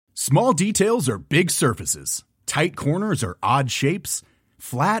Small details are big surfaces. Tight corners are odd shapes.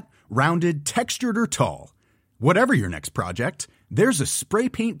 Flat, rounded, textured, or tall. Whatever your next project, there's a spray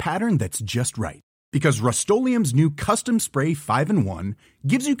paint pattern that's just right. Because Rust-Oleum's new Custom Spray 5-in-1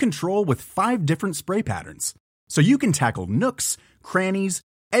 gives you control with 5 different spray patterns. So you can tackle nooks, crannies,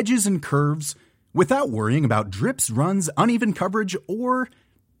 edges, and curves without worrying about drips, runs, uneven coverage, or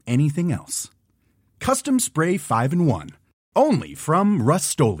anything else. Custom Spray 5-in-1. Only from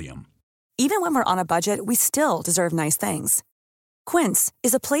Rust-Oleum. Even when we're on a budget, we still deserve nice things. Quince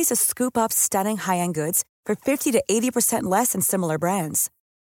is a place to scoop up stunning high-end goods for 50 to 80% less than similar brands.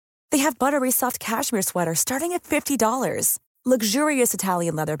 They have buttery soft cashmere sweaters starting at $50, luxurious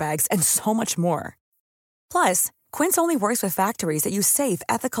Italian leather bags, and so much more. Plus, Quince only works with factories that use safe,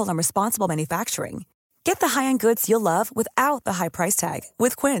 ethical, and responsible manufacturing. Get the high-end goods you'll love without the high price tag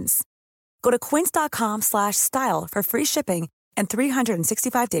with Quince. Go to quince.com/style for free shipping and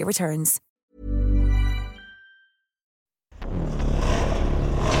 365-day returns.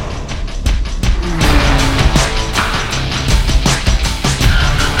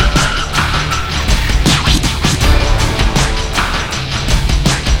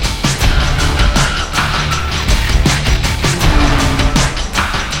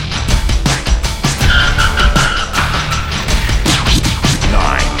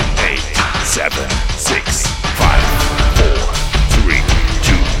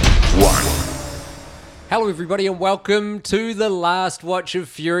 Hello everybody and welcome to the last watch of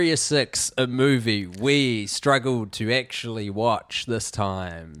Furious 6, a movie we struggled to actually watch this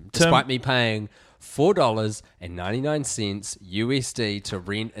time, despite me paying $4.99 USD to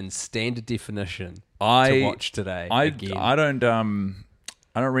rent in standard definition to watch today. I don't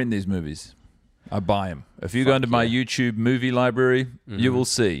rent these movies. I buy them. If you go into my YouTube movie library, you will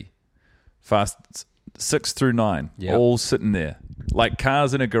see Fast 6 through 9 all sitting there. Like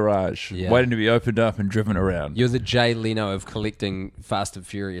cars in a garage, waiting to be opened up and driven around. You're the Jay Leno of collecting Fast and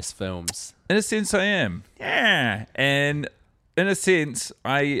Furious films. In a sense, I am. Yeah. And in a sense,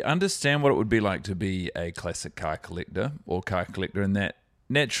 I understand what it would be like to be a classic car collector in that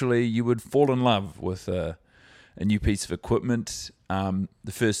naturally you would fall in love with a new piece of equipment.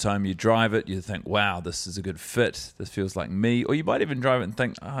 The first time you drive it, you think, wow, this is a good fit. This feels like me. Or you might even drive it and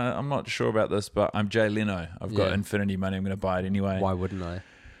think, I'm not sure about this, but I'm Jay Leno. I've got infinity money. I'm going to buy it anyway. Why wouldn't I?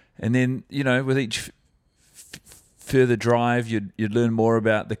 And then, with each further drive, you'd learn more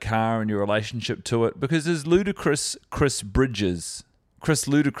about the car and your relationship to it. Because there's Ludacris Bridges. Chris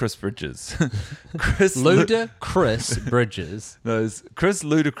Ludacris Bridges. Ludacris Bridges. No, it's Chris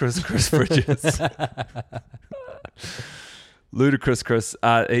Bridges. Ludacris Chris.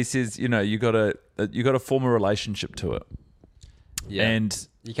 He says, you got to form a relationship to it. Yeah, and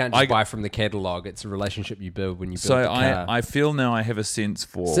you can't just buy from the catalog. It's a relationship you build when you build the car. I feel now I have a sense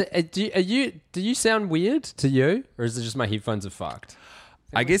for. So, do you sound weird to you, or is it just my headphones are fucked?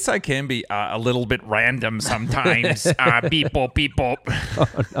 I guess I can be a little bit random sometimes. Beep bop, beep bop. Oh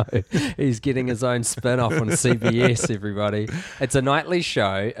no, he's getting his own spin-off on CBS, everybody. It's a nightly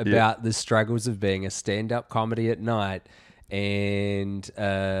show about the struggles of being a stand-up comedy at night. And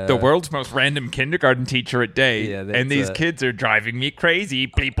the world's most random kindergarten teacher at day, and these kids are driving me crazy.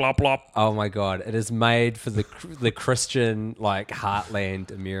 Bleep blop blop. Oh my god! It is made for the Christian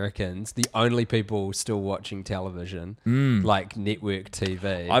heartland Americans, the only people still watching television, like network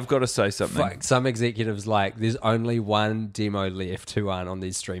TV. I've got to say something. Some executives there's only one demo left who aren't on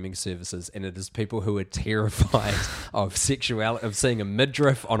these streaming services, and it is people who are terrified of sexuality, of seeing a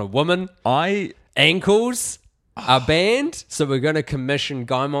midriff on a woman, ankles. Are banned, so we're going to commission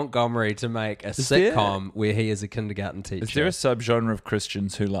Guy Montgomery to make a sitcom where he is a kindergarten teacher. Is there a subgenre of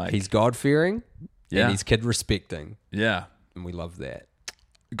Christians who he's God-fearing and he's kid-respecting? Yeah. And we love that.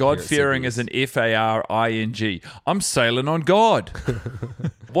 God-fearing is an F-A-R-I-N-G. I'm sailing on God.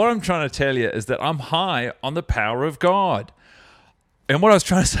 What I'm trying to tell you is that I'm high on the power of God. And what I was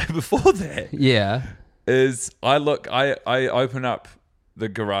trying to say before that is I open up the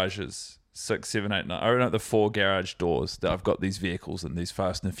garages 6, 7, 8, 9. I open up the 4 garage doors that I've got these vehicles and these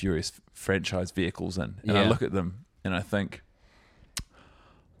Fast and the Furious franchise vehicles in. And I look at them and I think,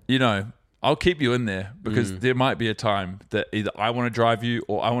 I'll keep you in there because there might be a time that either I want to drive you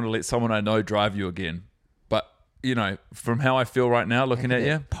or I want to let someone I know drive you again. But, from how I feel right now looking at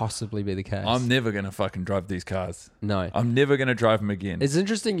you, possibly be the case. I'm never going to fucking drive these cars. No. I'm never going to drive them again. It's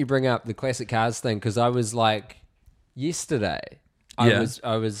interesting you bring up the classic cars thing because I was yesterday... I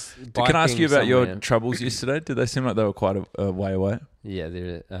was Can I ask you about your troubles yesterday? Did they seem like they were quite a way away? Yeah,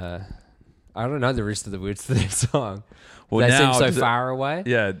 they're I don't know the rest of the words to that song. Well, They seem now, so does it- far away.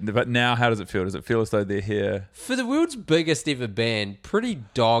 Yeah, but now how does it feel? Does it feel as though they're here? For the world's biggest ever band, pretty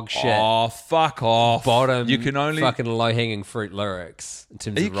dog shit. Oh, fuck off. Bottom You can only... fucking low-hanging fruit lyrics in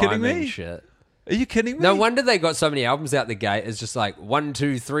terms Are you of kidding rhyming me? shit. Are you kidding me? No wonder they got so many albums out the gate. It's just like 1,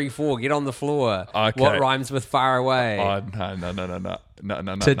 2, 3, 4, get on the floor. Okay. What rhymes with far away? Oh,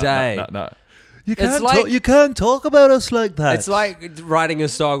 no. Today. No. You can't talk about us like that. It's like writing a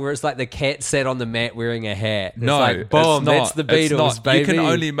song where it's like the cat sat on the mat wearing a hat. It's No, like, boom, it's not. that's the It's Beatles, not. baby. You can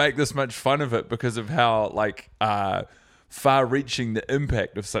only make this much fun of it because of how far-reaching the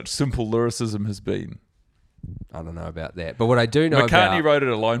impact of such simple lyricism has been. I don't know about that. But what I do know McCartney about... wrote it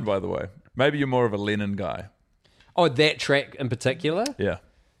alone, by the way. Maybe you're more of a Lennon guy. Oh, that track in particular? Yeah.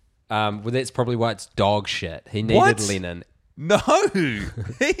 Well, that's probably why it's dog shit. He needed What? Lennon. No.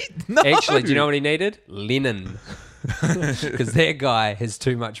 No. Actually, do you know what he needed? Lennon. Because that guy has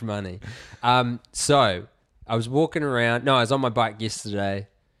too much money. So, I was walking around. No, I was on my bike yesterday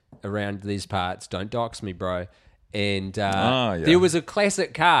around these parts. Don't dox me, bro. And there was a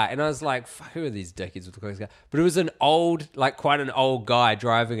classic car. And I was like, fuck, who are these dickheads with the classic car? But it was an old, like quite an old guy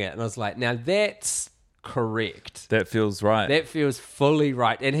driving it. And I was like, now that's correct. That feels right. That feels fully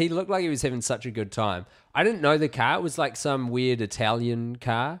right. And he looked like he was having such a good time. I didn't know the car. It was like some weird Italian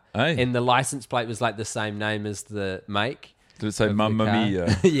car. Hey. And the license plate was like the same name as the make. Did it say of the Mamma car.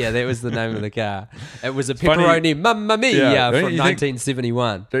 Mia? Yeah, that was the name of the car. It was a funny- pepperoni Mamma Mia Yeah, don't from you think-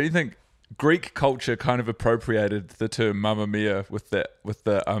 1971. Don't you think Greek culture kind of appropriated the term Mamma Mia with the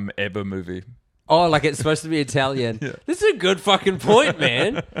ABBA movie? Oh, like it's supposed to be Italian. This is a good fucking point,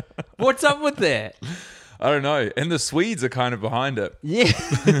 man. What's up with that? I don't know. And the Swedes are kind of behind it. Yeah.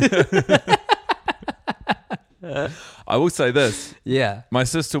 I will say this. Yeah. My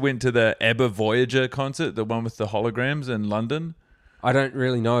sister went to the ABBA Voyager concert, the one with the holograms in London. I don't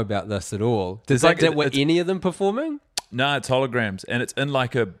really know about this at all. It's like- Were it's- any of them performing? No, it's holograms. And it's in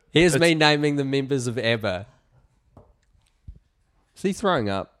like a... Here's it's- me naming the members of ABBA. Is he throwing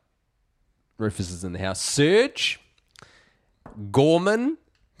up? Rufus is in the house. Serge, Gorman.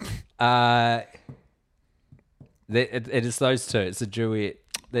 It is those two. It's a duet.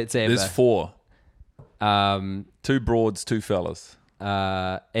 That's ABBA. There's 4. 2 2 broads, 2 fellas.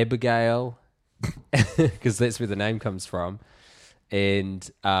 Abigail, because that's where the name comes from, and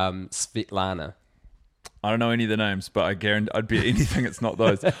Svetlana. I don't know any of the names, but I guarantee I'd be anything. It's not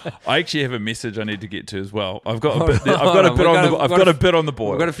those. I actually have a message I need to get to as well. I've got a bit. I've got a bit on the. I've got a bit on the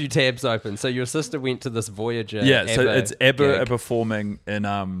board. We've got a few tabs open. So your sister went to this Voyager. Yeah, so ABBA it's ABBA gig. are performing in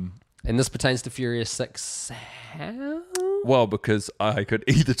And this pertains to Furious 6. How? well, because I could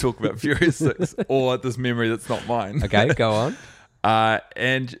either talk about Furious 6 or this memory that's not mine. Okay, go on.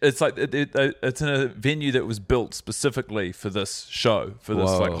 And it's like it's in a venue that was built specifically for this show, for this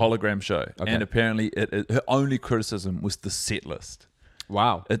Whoa. like hologram show. Okay. And apparently, her only criticism was the set list.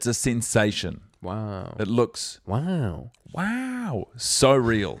 Wow. It's a sensation. Wow. It looks Wow. so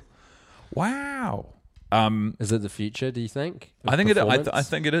real. Wow. Is it the future, do you think? of I think it. I performance?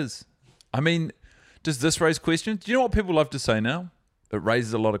 think it is. I mean, does this raise questions? Do you know what people love to say now? It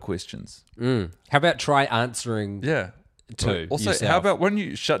raises a lot of questions. How about try answering Yeah. two Also, yourself? how about when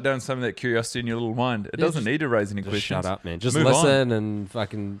you shut down some of that curiosity in your little mind? It doesn't need to raise any Just questions. shut up, man. Just Move on. listen and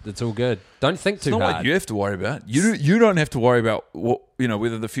fucking, it's all good. Don't think It's too not hard. what you have to worry about. You don't have to worry about what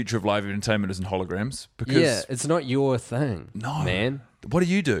whether the future of live entertainment is in holograms because Yeah, it's not your thing. No. man. what do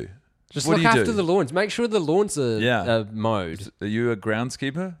you do? Just what look do you after do? the lawns. Make sure the lawns are mowed. Are you a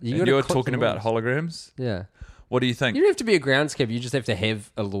groundskeeper? You and gotta you're clip talking the about lawns. holograms. Yeah. What do you think? You don't have to be a groundskeeper. You just have to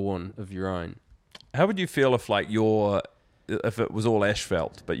have a lawn of your own. How would you feel if if it was all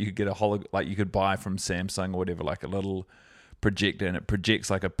asphalt, but you could get you could buy from Samsung or whatever, like a little projector, and it projects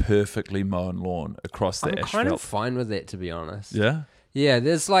like a perfectly mown lawn across the I'm asphalt. kind of fine with that, to be honest. Yeah. Yeah,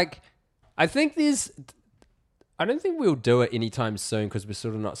 I don't think we'll do it anytime soon because we're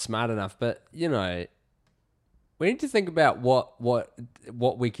sort of not smart enough. But, we need to think about what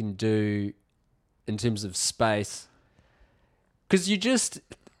we can do in terms of space. Because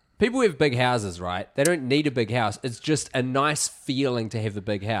people have big houses, right? They don't need a big house. It's just a nice feeling to have a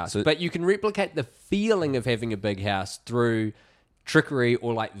big house. But you can replicate the feeling of having a big house through trickery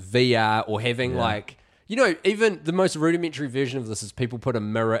or like VR or having even the most rudimentary version of this is people put a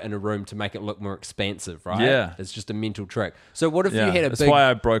mirror in a room to make it look more expansive, right? Yeah. It's just a mental trick. So what if Yeah. you had a That's big... why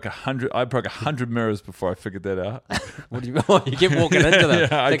I broke 100 mirrors before I figured that out. What do you mean? You kept walking into them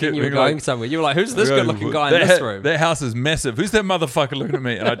Yeah, I thinking kept you were being like- going somewhere. You were like, who's this good-looking guy in this room? That house is massive. Who's that motherfucker looking at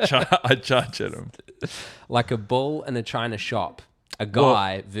me? And I charge at him. Like a bull in a china shop. A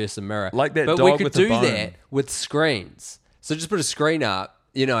guy versus a mirror. like that but dog we could with the do bone. that with screens. So just put a screen up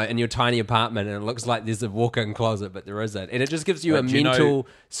you know, in your tiny apartment and it looks like there's a walk-in closet, but there isn't. And it just gives you a But do you know- mental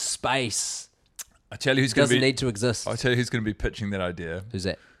space. I tell you who's It going to doesn't be. need to exist. I tell you who's going to be pitching that idea. Who's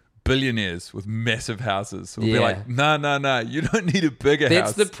that? Billionaires with massive houses will be Yeah. like, no, you don't need a bigger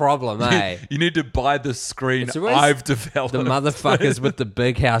house. That's the problem, eh? You need to buy the screen It's always I've developed. The motherfuckers with the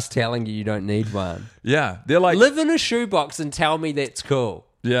big house telling you don't need one. Yeah, they're like, Live in a shoebox and tell me that's cool.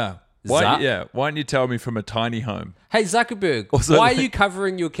 yeah. Zuck. Why don't you tell me from a tiny home? Hey, Zuckerberg, Also, why like- are you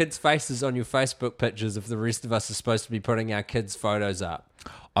covering your kids' faces on your Facebook pictures if the rest of us are supposed to be putting our kids' photos up?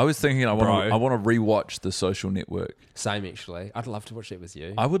 I was thinking I Bro. want to rewatch The Social Network. Same, actually. I'd love to watch that with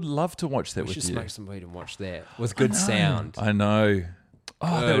you. I would love to watch that We should with you. smoke some weed and watch that with good sound. I know.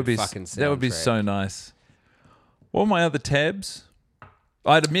 Oh, that Good would be fucking that would be soundtrack. so nice. What were my other tabs?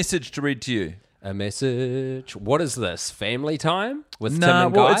 I had a message to read to you. A message. What is this? Family time with Tim Nah,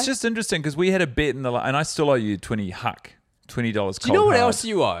 and well, Guy? it's just interesting because we had a bet in the and I still owe you $20. Do you know what else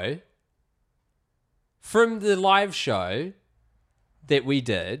you owe? From the live show that we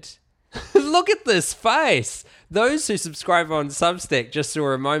did. Look at this face. Those who subscribe on Substack just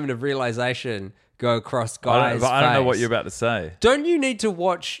saw a moment of realization go across Guy's face. I don't know what you're about to say. Don't you need to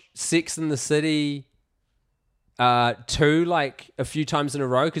watch Sex and the City 2 like a few times in a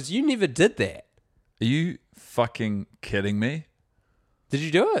row? Because you never did that. Are you fucking kidding me? Did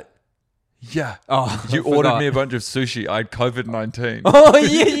you do it? Yeah. Oh, You I ordered forgot. me a bunch of sushi. I had COVID-19. Oh,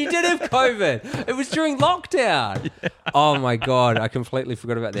 yeah, you did have COVID. It was during lockdown. Yeah. Oh, my God. I completely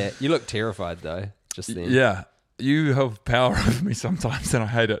forgot about that. You look terrified, though, just then. Yeah. You have power over me sometimes and I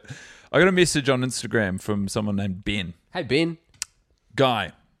hate it. I got a message on Instagram from someone named Ben. Hey, Ben.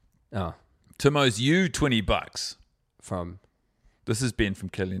 Guy, Oh, Timo's you $20. from, This is Ben from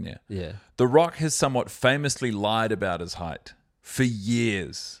Killionaire. yeah. The Rock has somewhat famously lied about his height for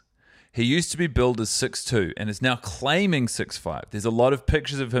years. He used to be billed as 6'2" and is now claiming 6'5". There's a lot of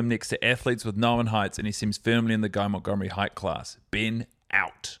pictures of him next to athletes with known heights, and he seems firmly in the Guy Montgomery height class. Ben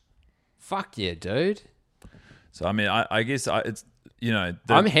out. Fuck yeah, dude. So, I mean, I guess it's, you know...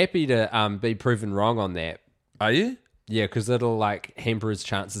 I'm happy to be proven wrong on that. Are you? Yeah, because it'll like hamper his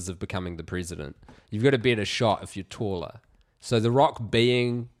chances of becoming the president. You've got a better shot if you're taller. So The Rock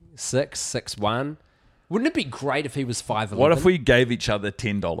being 6'1", wouldn't it be great if he was 5'11"? What if we gave each other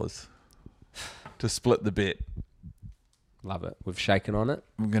 $10 to split the bet? Love it. We've shaken on it.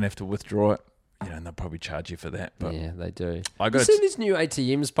 I'm going to have to withdraw it. You know, and they'll probably charge you for that. But Yeah, they do. I You've got seen these new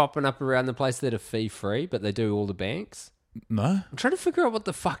ATMs popping up around the place that are fee-free, but they do all the banks? no? I'm trying to figure out what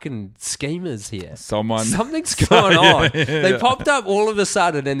the fucking scheme is here. Something's Yeah, going on. yeah, They yeah. popped up all of a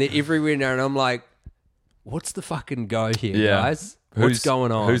sudden and they're everywhere now, and I'm like, what's the fucking go here, Yeah. guys? What's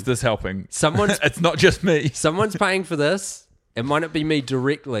going on? Who's this helping? Someone's It's not just me. someone's paying for this. It might not be me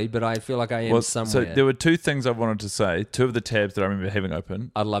directly, but I feel like I am So somewhere. there were two things I wanted to say. Two of the tabs that I remember having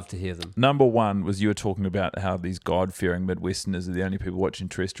open. I'd love to hear them. Number one was you were talking about how these God-fearing Midwesterners are the only people watching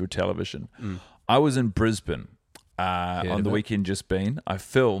terrestrial television. I was in Brisbane on of the it. weekend just been. I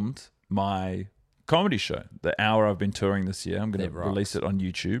filmed my comedy show, the hour I've been touring this year. I'm going That to rocks. release it on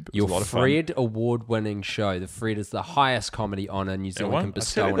YouTube. It's Your a lot of fun. Fred award-winning show. The Fred is the highest comedy honour New It Zealand won- can I'll tell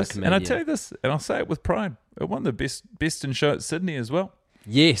bestow you on a this, comedian. and I tell you this, and I'll say it with pride. It won the best in show at Sydney as well.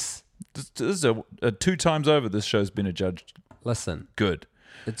 Yes. This is a 2 times over. This show's been adjudged Listen, good.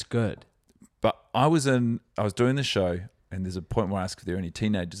 it's good. But I was doing the show, and there's a point where I asked if there were any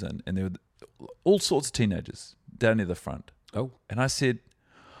teenagers in, and there were all sorts of teenagers down near the front. Oh, And I said,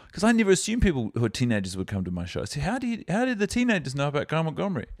 because I never assumed people who are teenagers would come to my show. I said, how did the teenagers know about Guy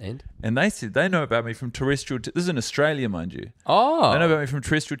Montgomery? and? And they said they know about me from terrestrial. This is in Australia, mind you. Oh, They know about me from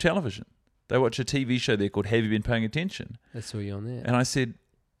terrestrial television. They watch a TV show there called Have You Been Paying Attention? that's who you're on there. And I said,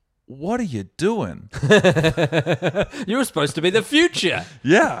 what are you doing? You were supposed to be the future.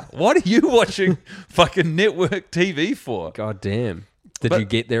 Yeah, what are you watching fucking network TV for? God damn. Did But- you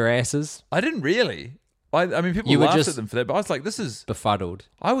get their asses? I didn't really. I mean, people You were laughed just- at them for that, but I was like, this is. Befuddled.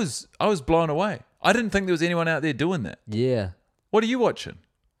 I was blown away. I didn't think there was anyone out there doing that. Yeah. What are you watching?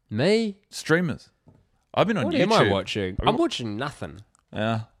 Me? Streamers. I've been on What YouTube. am I watching? I'm watching nothing.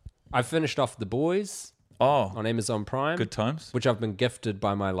 Yeah. I finished off The Boys Oh, on Amazon Prime. good times. Which I've been gifted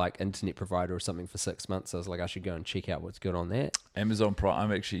by my like internet provider or something for 6 months. So I was like, I should go and check out what's good on that. Amazon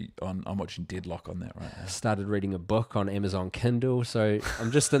Prime. I'm watching Deadlock on that right now. Started reading a book on Amazon Kindle, so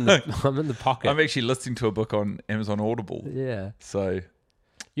I'm just in the I'm in the pocket. I'm actually listening to a book on Amazon Audible. Yeah. So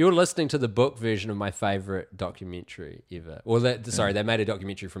You're listening to the book version of my favorite documentary ever. Well, they made a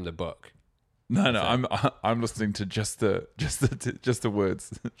documentary from the book. no, I'm listening to just the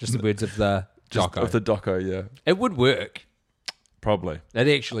words, Just the words of the just doco. of the doco. Yeah, It would work. probably. It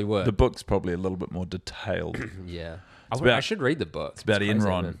actually would. The book's probably a little bit more detailed. Yeah. I should read the book. It's about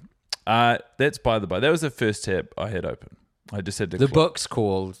Enron. That's by the by. That was the first tab I had open. I just had to. The book's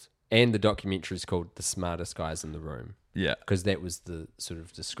called, and the documentary's called "The Smartest Guys in the Room." Yeah, because that was the sort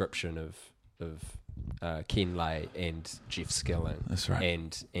of description of Ken Lay and Jeff Skilling. That's right.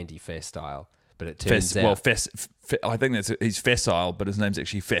 And Andy Fastile. But it turns out... I think he's facile, but his name's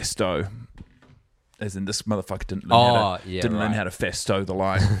actually Fasto. As in, this motherfucker didn't learn how to fasto the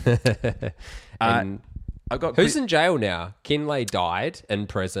line. Who's in jail now? Ken Lay died in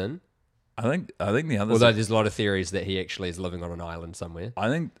prison. I think the others... Although there's a lot of theories that he actually is living on an island somewhere. I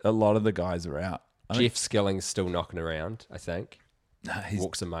think a lot of the guys are out. Jeff Skilling's still knocking around, I think. He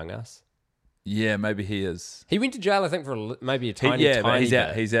walks among us. Yeah, maybe he is. He went to jail, I think, for maybe a tiny bit. He's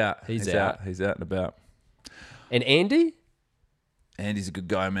out. He's out. He's out and about. And Andy? Andy's a good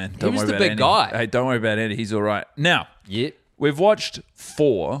guy, man. He was the big guy. Hey, don't worry about Andy. He's all right. Now, we've watched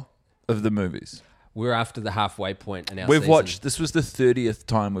 4 of the movies. We're after the halfway point in our We've season. watched... This was the 30th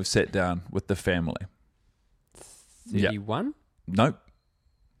time we've sat down with the family. 31? Nope.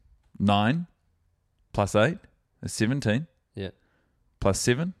 9 plus 8 is 17. Yeah. Plus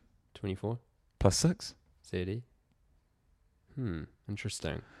 7? 24. Plus 6? 30.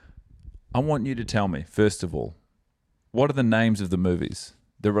 Interesting. I want you to tell me, first of all, what are the names of the movies?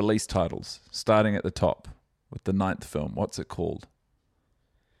 The release titles, starting at the top with the 9th film. What's it called?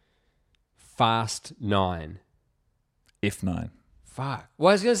 Fast 9. F9. Fuck. Well,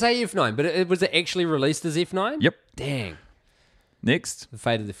 I was going to say F9, but was it actually released as F9? Yep. Dang. Next. The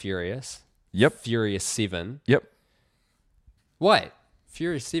Fate of the Furious. Yep. Furious 7. Yep. Wait.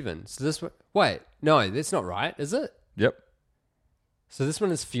 Furious 7. So this one... Wait. No, that's not right, is it? Yep. So this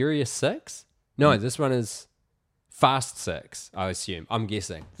one is Furious 6? No, this one is Fast 6, I assume. I'm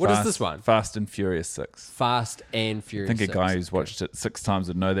guessing. What is this one? Fast and Furious 6. Fast and Furious 6. I think a guy who's watched it 6 times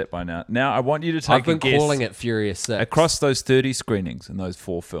would know that by now. Now, I want you to take a guess. I've been calling it Furious 6. Across those 30 screenings in those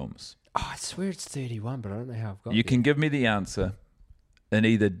 4 films. Oh, I swear it's 31, but I don't know how I've got You can give me the answer in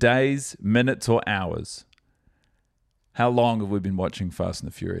either days, minutes, or hours. How long have we been watching Fast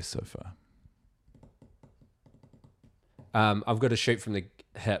and the Furious so far? I've got to shoot from the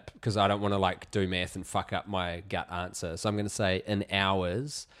hip because I don't want to do math and fuck up my gut answer. So I'm going to say in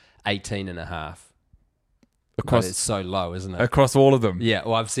hours, 18 and a half. But it's so low, isn't it? Across all of them? Yeah,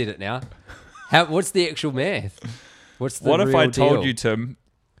 well, I've said it now. What's the actual math? What's the What if I told deal? you, Tim,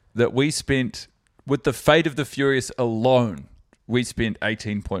 that we spent, with the Fate of the Furious alone, we spent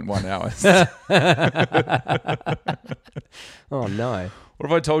 18.1 hours? Oh, no. What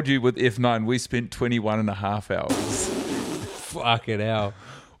if I told you with F9 we spent 21 and a half hours? Fucking hell.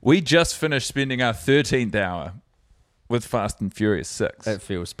 We just finished spending our 13th hour with Fast and Furious 6. That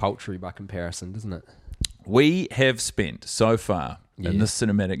feels paltry by comparison, doesn't it? We have spent so far in this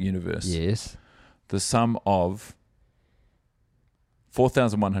cinematic universe the sum of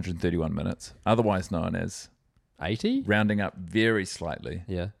 4,131 minutes, otherwise known as 80? Rounding up very slightly.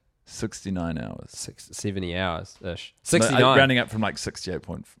 Yeah. 69 hours. 70 hours-ish. 69. No, rounding up from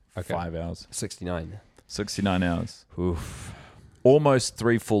 68.5 hours. 69. 69 hours. Oof. Almost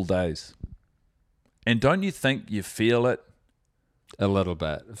 3 full days. And don't you think you feel it? A little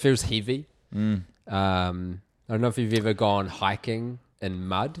bit. It feels heavy. I don't know if you've ever gone hiking in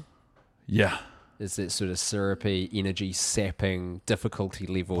mud. Yeah. It's that sort of syrupy, energy sapping difficulty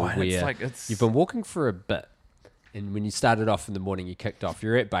level Boy, where you've been walking for a bit. And when you started off in the morning, you kicked off.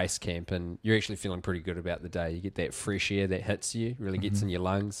 You're at base camp and you're actually feeling pretty good about the day. You get that fresh air that hits you, really gets in your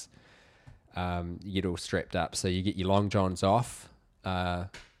lungs. You get all strapped up. So you get your long johns off. You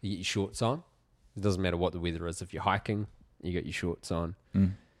get your shorts on. It doesn't matter what the weather is. If you're hiking, you got your shorts on.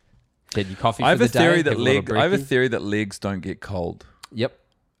 Get your coffee for the day. I have a theory that legs don't get cold. Yep.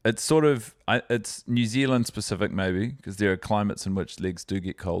 It's sort of, it's New Zealand specific maybe, because there are climates in which legs do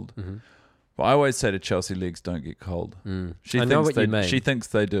get cold. Mm-hmm. But I always say to Chelsea, legs don't get cold. I know what you mean. She thinks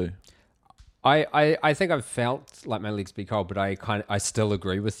they do. I think I've felt like my legs be cold, but I still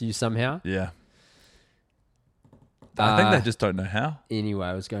agree with you somehow. Yeah. I think they just don't know how. Anyway,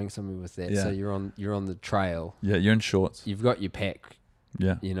 I was going somewhere with that. Yeah. So you're on the trail. Yeah, you're in shorts. You've got your pack,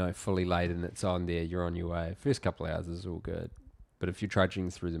 Yeah. fully laden. It's on there. You're on your way. First couple of hours is all good. But if you're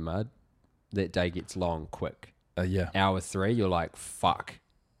trudging through the mud, that day gets long quick. Yeah. Hour 3, you're like, fuck.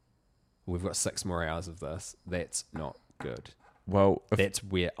 We've got 6 more hours of this. That's not good. Well, That's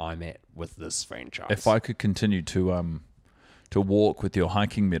where I'm at with this franchise. if I could continue to walk with your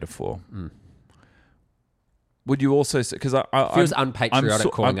hiking metaphor, would you also say, because it feels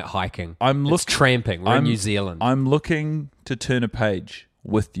unpatriotic calling it hiking. It's tramping. We're in New Zealand. I'm looking to turn a page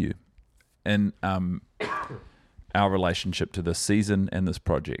with you in our relationship to this season and this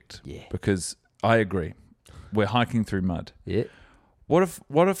project. Yeah. Because I agree. we're hiking through mud. Yeah. What if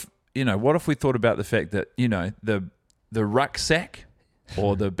we thought about the fact that, the rucksack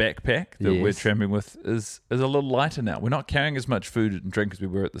or the backpack that we're Yes. tramping with is a little lighter now. We're not carrying as much food and drink as we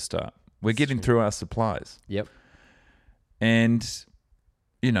were at the start. We're getting through our supplies. Yep. And,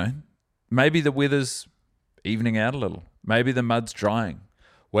 maybe the weather's evening out a little. Maybe the mud's drying.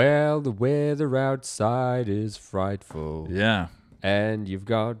 Well, the weather outside is frightful. Yeah. And you've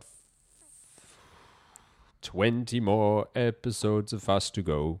got 20 more episodes of us to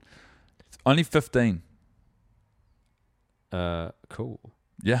go. Only 15. Cool.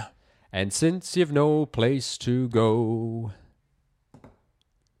 Yeah. And since you've no place to go,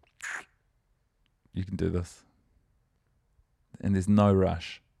 You can do this. And there's no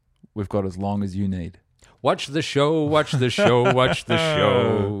rush. We've got as long as you need. watch the show, watch the show, watch the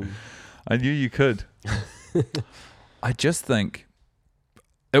show. I knew you could. I just think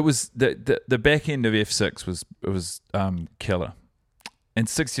it was the back end of F6 was killer. And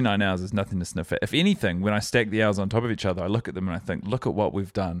 69 hours is nothing to sniff at. If anything, when I stack the hours on top of each other, I look at them and I think, look at what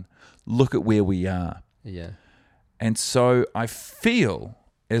we've done. Look at where we are. Yeah. And so I feel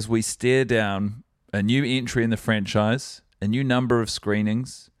as we stare down a new entry in the franchise, a new number of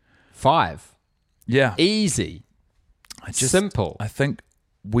screenings. 5. Yeah. Easy. Simple. I think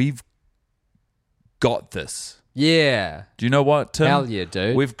we've got this. Yeah. Do you know what, Tim? Hell yeah,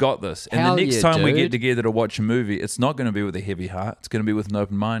 dude. We've got this. And Hell the next yeah, time we get dude. together to watch a movie, it's not going to be with a heavy heart. It's going to be with an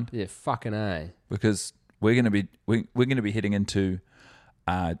open mind, Yeah, fucking A. because we're going to be heading into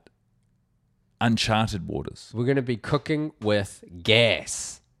uncharted waters. We're going to be cooking with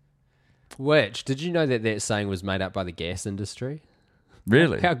gas. Which, did you know that saying was made up by the gas industry?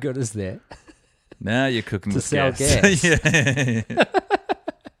 Really? How good is that? Now you're cooking To with sell gas. gas. Yeah.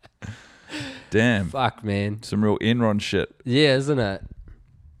 Damn. Fuck, man. Some real Enron shit. Yeah, isn't it?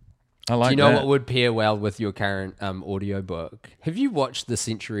 I like Do you know that. what would pair well with your current audiobook? Have you watched The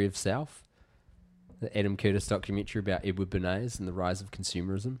Century of Self? The Adam Curtis documentary about Edward Bernays and the rise of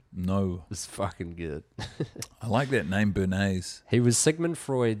consumerism? No. It's fucking good. I like that name, Bernays. He was Sigmund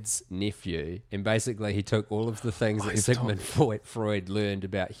Freud's nephew, and basically he took all of the things that you've Sigmund Freud learned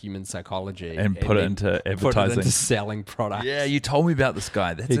about human psychology And put it then into put it advertising. into selling products. Yeah, you told me about this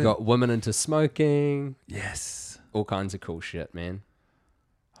guy. That's He it. got women into smoking, Yes. all kinds of cool shit, man.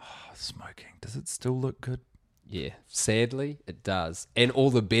 Smoking. Does it still look good? Yeah, sadly, it does. And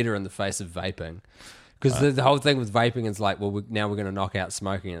all the better in the face of vaping. Because the whole thing with vaping is like, well, now we're going to knock out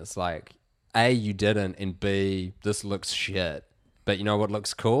smoking. And it's like, A, you didn't, and B, this looks shit. But you know what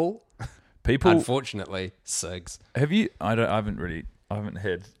looks cool? People, Unfortunately, cigs. have you? I haven't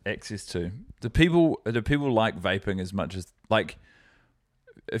had access to. Do people like vaping as much as like?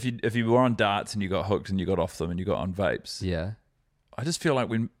 If you were on darts and you got hooked and you got off them and you got on vapes, Yeah. I just feel like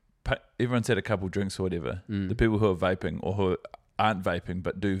when everyone's had a couple drinks or whatever, the people who are vaping or who aren't vaping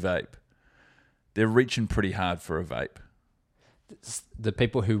but do vape, they're reaching pretty hard for a vape. The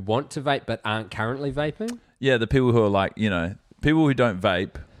people who want to vape but aren't currently vaping? Yeah, the people who are like, people who don't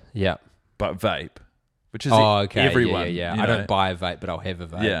vape Yeah. but vape, which is Oh, okay. everyone. Yeah. you I know. don't buy a vape, but I'll have a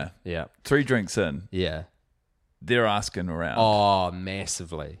vape. Yeah. Yeah. 3 drinks in, Yeah. they're asking around Oh,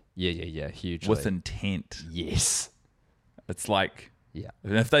 massively. Yeah. Hugely. with intent. Yes. It's like, Yeah.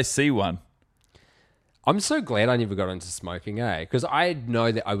 and if they see one, I'm so glad I never got into smoking, Because I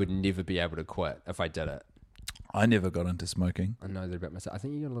know that I would never be able to quit if I did it. I never got into smoking. I know that about myself. I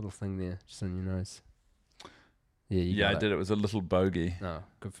think you got a little thing there just on your nose. Yeah, you Yeah, I got did. It was a little bogey. Oh,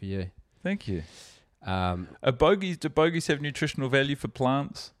 good for you. Thank you. Um, Do bogeys have nutritional value for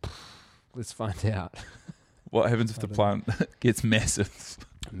plants? let's find out. What happens if the plant gets massive?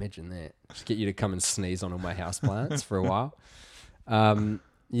 Imagine that. Just get you to come and sneeze on all my houseplants for a while.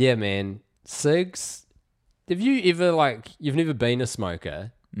 Yeah, man. Cigs. Have you ever, you've never been a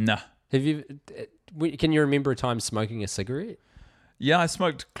smoker? Nah. Have you? Can you remember a time smoking a cigarette? Yeah, I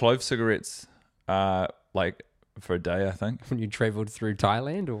smoked clove cigarettes, for a day, I think. When you travelled through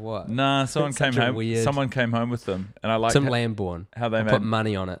Thailand or what? Nah, someone Such came a home. weird- Someone came home with them, and I liked Tim Lamborn. how they I made. put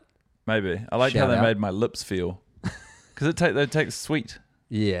money on it. Maybe I liked how Shout they out. made my lips feel, because they take sweet.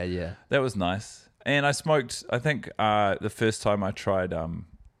 Yeah. That was nice. And I smoked. I think the first time I tried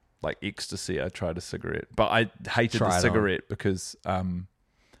ecstasy, I tried a cigarette, but I hated Try the it on. cigarette because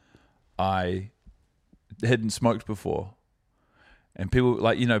I hadn't smoked before. And people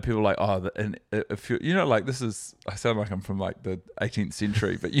people like, oh, and if you this is, I sound like I'm from the 18th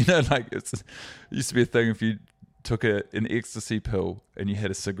century, but it used to be a thing if you took an ecstasy pill and you had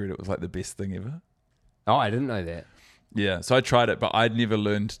a cigarette, it was like the best thing ever. Oh, I didn't know that. Yeah, so I tried it, but I'd never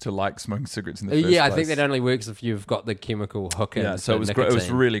learned to like smoking cigarettes in the first place. I think that only works if you've got the chemical hook in. Yeah, so it was nicotine. it was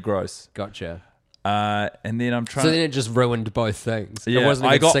really gross. Gotcha. And then I'm trying. So then it just ruined both things. Yeah, it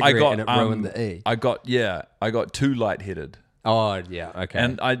wasn't a good cigarette and it ruined the E. I got too lightheaded. Oh yeah, okay.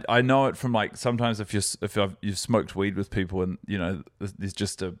 And I know it from like sometimes if you've smoked weed with people and there's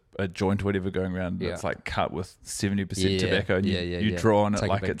just a joint or whatever going around that's like cut with 70% tobacco and you draw on it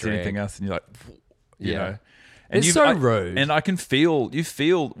like it's anything else and you're like you know. And it's so rude. And I can feel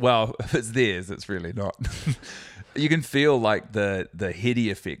well if it's theirs it's really not. You can feel like the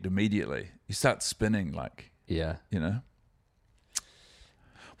heady effect immediately. You start spinning like What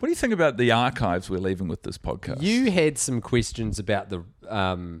do you think about the archives we're leaving with this podcast? You had some questions about the,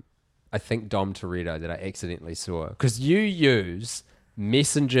 I think Dom Toretto that I accidentally saw because you use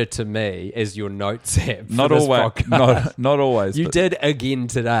Messenger to me as your notes app. Not always. Not always. You did again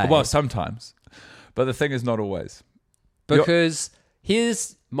today. Well, sometimes, but the thing is, not always. Because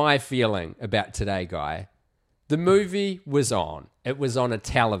here's my feeling about today, Guy. The movie was on. It was on a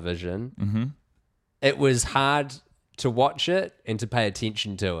television. Mm-hmm. It was hard to watch it and to pay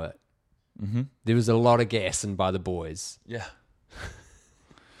attention to it. Mm-hmm. There was a lot of gassing by the boys. Yeah.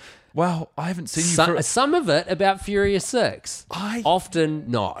 Well, I haven't seen you some of it about Furious 6.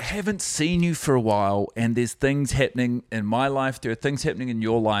 Often not. I haven't seen you for a while, and there's things happening in my life. There are things happening in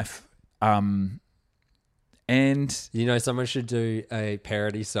your life. And someone should do a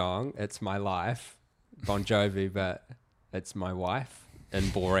parody song. It's My Life, Bon Jovi, but it's my wife in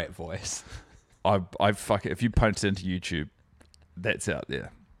Borat voice. I fuck it. If you punch it into YouTube, that's out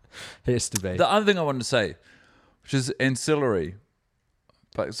there. Has to be. The other thing I wanted to say, which is ancillary,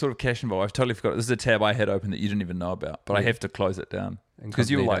 but sort of cash involved. I've totally forgot. This is a tab I had open that you didn't even know about, but I have to close it down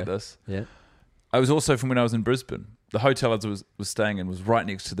because you were like this. Yeah. I was also from when I was in Brisbane. The hotel I was staying in was right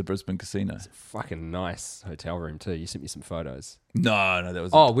next to the Brisbane casino. It's a fucking nice hotel room too. You sent me some photos. No, that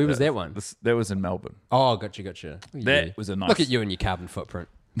was. Oh, where was that one? That was in Melbourne. Oh, gotcha. That was a nice. Look at you and your carbon footprint.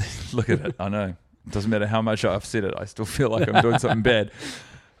 Look at it. I know. It doesn't matter how much I've said it. I still feel like I'm doing something bad.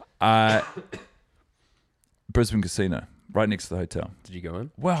 Brisbane Casino, right next to the hotel. Did you go in?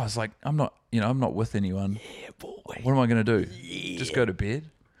 Well, I was like, I'm not with anyone. Yeah, boy. What am I going to do? Yeah. Just go to bed?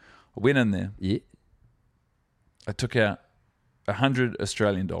 I went in there. Yeah. I took out 100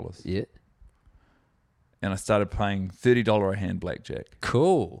 Australian dollars. Yeah. And I started playing $30 a hand blackjack.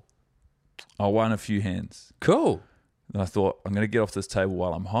 Cool. I won a few hands. Cool. And I thought, I'm going to get off this table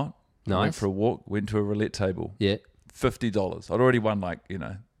while I'm hot. Nice. I went for a walk, went to a roulette table. Yeah. $50. I'd already won I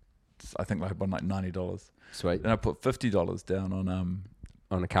think I had won like $90. Sweet. Then I put $50 down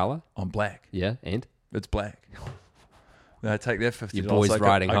on a colour? On black. Yeah, and? It's black. Then I take that $50. Your boy's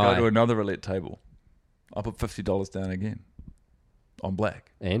riding high. I go to another roulette table. I put $50 down again. On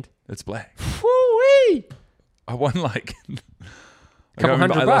black. And? It's black. Woo-wee! I won like...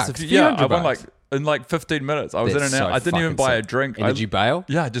 $200. I won like... In like 15 minutes, I was in and out. I didn't even buy a drink. And did you bail?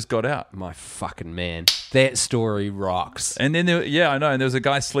 Yeah, I just got out. My fucking man. That story rocks. And then, I know. And there was a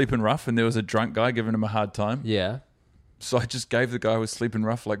guy sleeping rough and there was a drunk guy giving him a hard time. Yeah. So I just gave the guy who was sleeping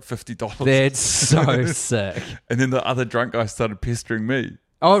rough like $50. That's so sick. And then the other drunk guy started pestering me.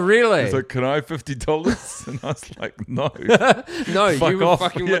 Oh, really? He's like, can I have $50? And I was like, no. No, you were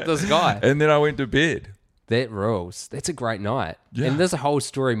fucking with this guy. And then I went to bed. That rules. That's a great night. Yeah. And this whole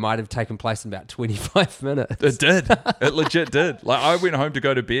story might have taken place in about 25 minutes. It did. It legit did. Like I went home to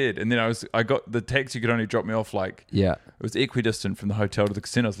go to bed and then I got the taxi could only drop me off like it was equidistant from the hotel to the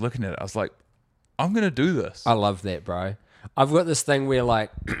casino. I was looking at it. I was like, I'm going to do this. I love that, bro. I've got this thing where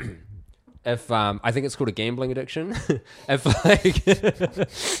like if I think it's called a gambling addiction. If like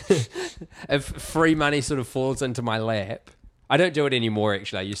if free money sort of falls into my lap, I don't do it anymore,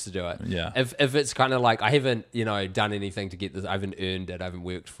 actually. I used to do it. Yeah. If it's kind of like I haven't, done anything to get this, I haven't earned it, I haven't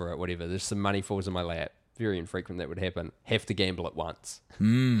worked for it, whatever. There's some money falls in my lap. Very infrequent that would happen. Have to gamble at once.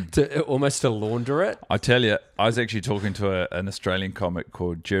 Almost to launder it. I tell you, I was actually talking to an Australian comic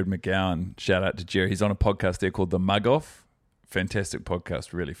called Jared McGowan. Shout out to Jerry. He's on a podcast there called The Mug Off. Fantastic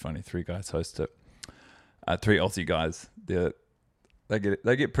podcast. Really funny. 3 guys host it. 3 Aussie guys. They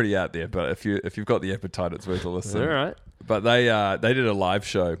get pretty out there, but if you've got the appetite, it's worth a listen. All right. But they did a live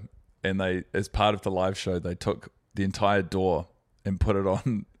show, and as part of the live show, they took the entire door and put it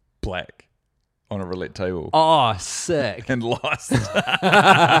on black on a roulette table. Oh, sick! And lost.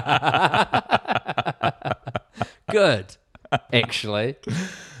 Good, actually.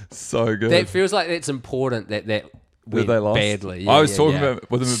 So good. That feels like that's important. That went they lost badly. I was talking with them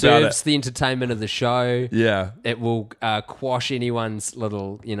about it. Serves the entertainment of the show. Yeah, it will quash anyone's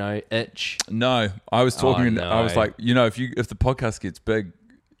little itch. No, I was talking. I was like, if the podcast gets big,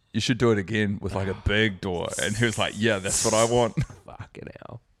 you should do it again with like a big door. And he was like, yeah, that's what I want. Fucking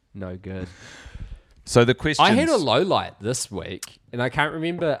hell, no good. So the question I had a low light this week, and I can't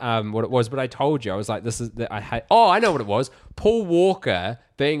remember what it was, but I told you I was like, "This is that I hate." Oh, I know what it was. Paul Walker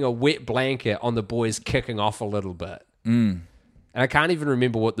being a wet blanket on the boys kicking off a little bit, and I can't even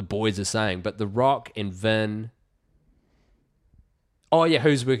remember what the boys are saying. But The Rock and Vin. Oh yeah,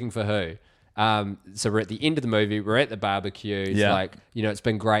 who's working for who? So we're at the end of the movie. We're at the barbecue. It's like, it's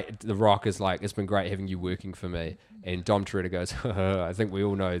been great. The Rock is like, it's been great having you working for me. And Dom Toretto goes, I think we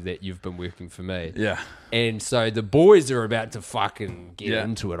all know that you've been working for me. Yeah. And so the boys are about to fucking get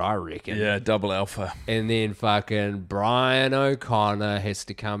into it, I reckon. Yeah, double alpha. And then fucking Brian O'Connor has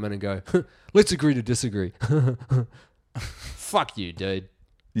to come in and go, let's agree to disagree. Fuck you, dude.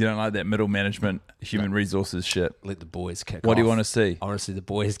 You don't like that middle management, human resources shit. Let the boys kick off. What do you want to see? I want to see the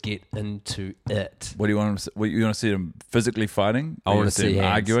boys get into it. What do you want to see? You want to see them physically fighting? I want to see them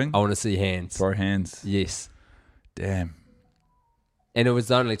hands. arguing? I want to see hands. Throw hands. Yes. Damn. And it was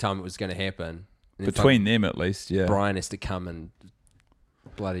the only time it was going to happen. And Between them, at least, yeah. Brian has to come and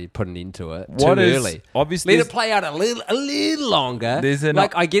bloody put an end to it. What Too is- early. obviously Let it play out a little longer. There's an-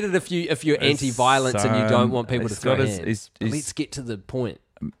 I get it if you're anti-violence and you don't want people to throw hands. he's- Let's get to the point.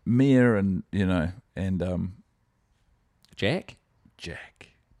 Mia and, Jack? Jack.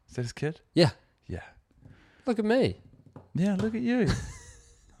 Is that his kid? Yeah. Yeah. Look at me. Yeah, look at you.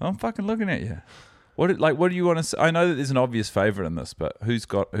 I'm fucking looking at you. What do you want to say? I know that there's an obvious favourite in this, but who's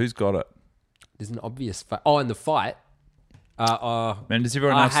got it? There's an obvious fight. Oh, in the fight. Man, does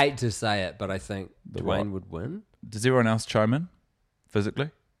everyone I else hate to say it, but I think Dwayne what? would win. Does everyone else chime in? Physically?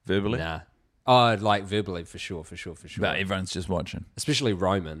 Verbally? Nah. Oh, like verbally, for sure. But everyone's just watching. Especially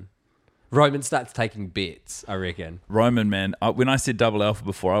Roman. Roman starts taking bets, I reckon. Roman, man. When I said double alpha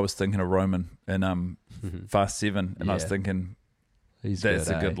before, I was thinking of Roman in Fast 7, and I was Yeah. thinking He's that's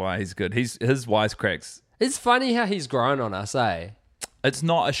good, a good eh? lie. He's good. His wisecracks. It's funny how he's grown on us, eh? It's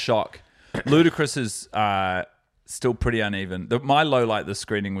not a shock. Ludacris is still pretty uneven. My low light this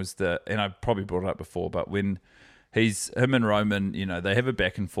screening was and I probably brought it up before, but when him and Roman, they have a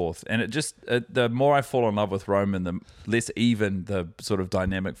back and forth, and the more I fall in love with Roman, the less even the sort of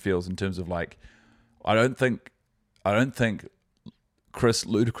dynamic feels in terms of like, I don't think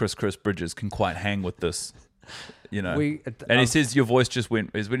Ludacris Chris Bridges can quite hang with this, And he says your voice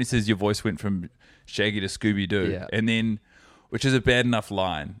went from Shaggy to Scooby Doo, Yeah. and then, which is a bad enough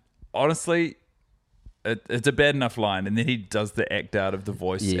line. Honestly, it's a bad enough line, and then he does the act out of the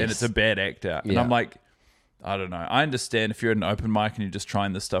voice, Yes. and it's a bad act out. And Yeah. I'm like, I don't know. I understand if you're at an open mic and you're just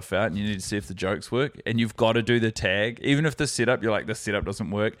trying this stuff out and you need to see if the jokes work, and you've got to do the tag, even if the setup, you're like, this setup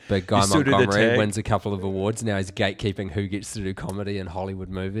doesn't work. Big Guy You still do the Montgomery tag. wins a couple of awards. Now he's gatekeeping who gets to do comedy in Hollywood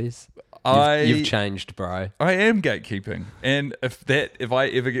movies. I- You've changed, bro. I am gatekeeping, and if I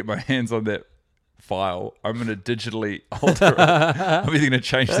ever get my hands on that file, I'm going to digitally alter it. I'm either going to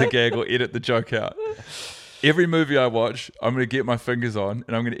change the gag or edit the joke out. Every movie I watch, I'm going to get my fingers on,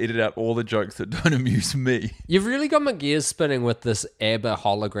 and I'm going to edit out all the jokes that don't amuse me. You've really got my gears spinning with this ABBA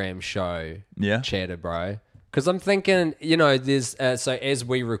hologram show chatter, bro. Because I'm thinking, there's so as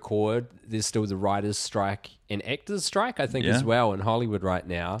we record, there's still the writers' strike and actors' strike, I think, as well in Hollywood right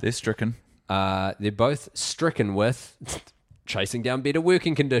now. They're stricken. They're both stricken with chasing down better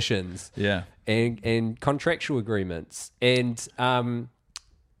working conditions, and contractual agreements, and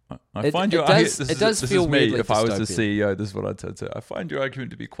I find your does argument. feel this is me. weirdly If I was the dystopian. CEO, this is what I'd say. I find your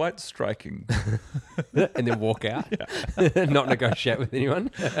argument to be quite striking. and then walk out, not negotiate with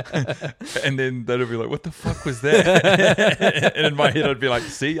anyone. And then they'd be like, "What the fuck was that?" And in my head, I'd be like,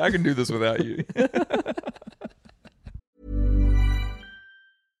 "See, I can do this without you."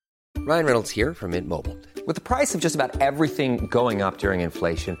 Ryan Reynolds here from Mint Mobile. With the price of just about everything going up during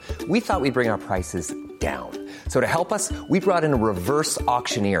inflation, we thought we'd bring our prices down. So to help us, we brought in a reverse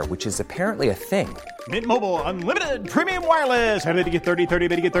auctioneer, which is apparently a thing. Mint Mobile Unlimited Premium Wireless. How to get 30, 30,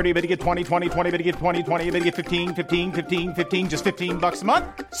 bit to get 30, bit to get 20, 20, 20, bit to get 20, 20, bit to get 15, 15, 15, 15, just $15 a month?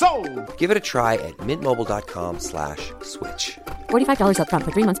 Sold! Give it a try at mintmobile.com/switch. $45 up front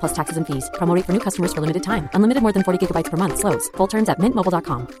for 3 months plus taxes and fees. Promo rate for new customers for limited time. Unlimited more than 40 gigabytes per month. Slows full terms at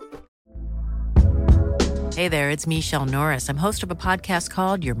mintmobile.com. Hey there, it's Michelle Norris. I'm host of a podcast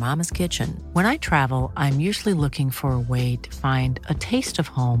called Your Mama's Kitchen. When I travel, I'm usually looking for a way to find a taste of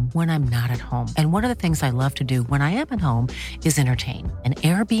home when I'm not at home. And one of the things I love to do when I am at home is entertain. And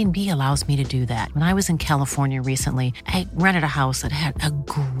Airbnb allows me to do that. When I was in California recently, I rented a house that had a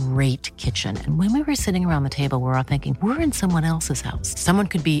great kitchen. And when we were sitting around the table, we were all thinking, we're in someone else's house. Someone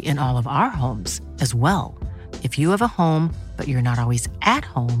could be in all of our homes as well. If you have a home, but you're not always at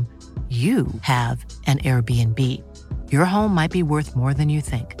home, you have an Airbnb. Your home might be worth more than you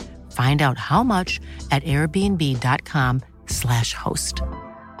think. Find out how much at airbnb.com/host.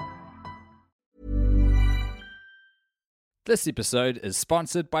 This episode is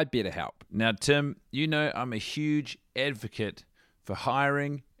sponsored by BetterHelp. Now, Tim, you know I'm a huge advocate for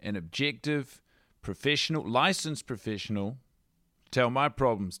hiring an objective, licensed professional to tell my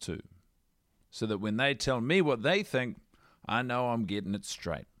problems to, so that when they tell me what they think, I know I'm getting it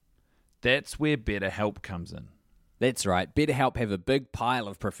straight. That's where BetterHelp comes in. That's right. BetterHelp have a big pile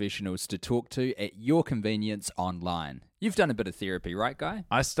of professionals to talk to at your convenience online. You've done a bit of therapy, right, Guy?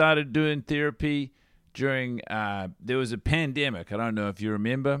 I started doing therapy during, there was a pandemic, I don't know if you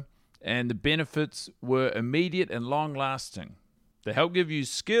remember, and the benefits were immediate and long-lasting. They help give you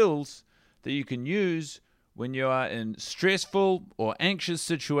skills that you can use when you are in stressful or anxious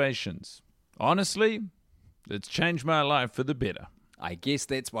situations. Honestly, it's changed my life for the better. I guess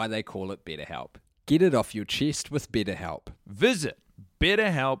that's why they call it BetterHelp. Get it off your chest with BetterHelp. Visit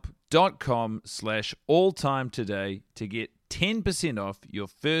betterhelp.com/alltime today to get 10% off your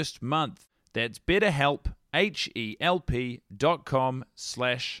first month. That's BetterHelp,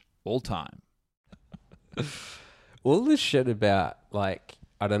 HELP.com/alltime. All this shit about, like,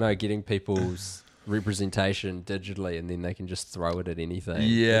 I don't know, getting people's representation digitally and then they can just throw it at anything.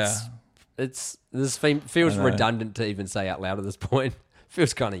 Yeah. This feels redundant to even say out loud at this point.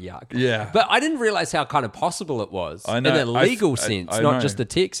 Feels kind of yuck. Yeah. But I didn't realize how kind of possible it was I know. in a legal sense, I not know. just a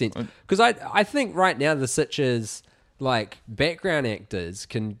tech sense. Because I think right now the sitch is, like, background actors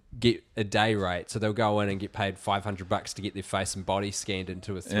can get a day rate, so they'll go in and get paid $500 to get their face and body scanned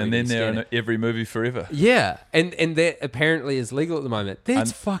into a 3D And then they're scanner. in every movie forever. Yeah, and that apparently is legal at the moment.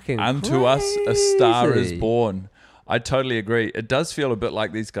 That's fucking Unto crazy. us a star is born. I totally agree. It does feel a bit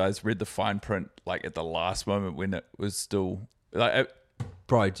like these guys read the fine print, like, at the last moment when it was still like.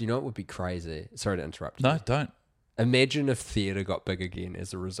 Bro, do you know what would be crazy? Sorry to interrupt you. No, don't. Imagine if theatre got big again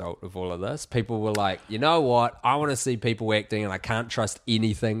as a result of all of this. People were like, you know what? I want to see people acting and I can't trust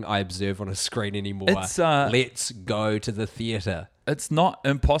anything I observe on a screen anymore. Let's go to the theatre. It's not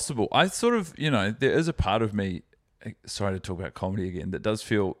impossible. I sort of, there is a part of me, sorry to talk about comedy again, that does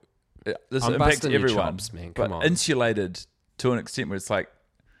feel, this I'm impacts busting your everyone, chops, man. Come but on. insulated to an extent where it's like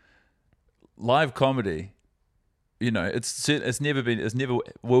live comedy. It's never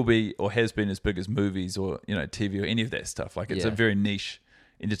will be or has been as big as movies or TV or any of that stuff. Like, it's a very niche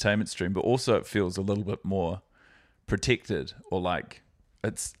entertainment stream, but also it feels a little bit more protected, or like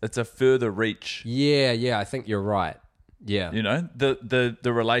it's a further reach. Yeah, I think you're right. Yeah, the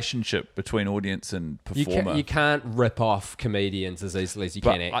relationship between audience and performer. You can't rip off comedians as easily as you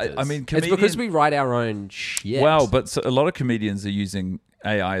can actors. I mean, it's because we write our own shit. Well, but a lot of comedians are using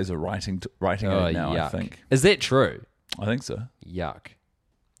AI as a writing aid now. Yuck. I think. Is that true? I think so. Yuck.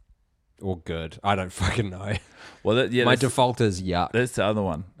 Or good. I don't fucking know. Well, my default is yuck. That's the other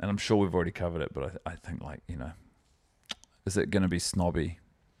one, and I'm sure we've already covered it. But I think, like, is it going to be snobby?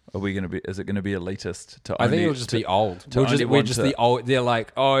 Is it going to be elitist? I think it'll just be old. We're just the old. They're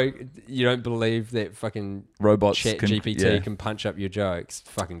like, oh, you don't believe that fucking robots GPT can punch up your jokes,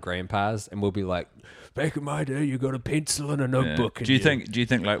 fucking grandpas, and we'll be like, back in my day, you got a pencil and a notebook. Yeah. Do you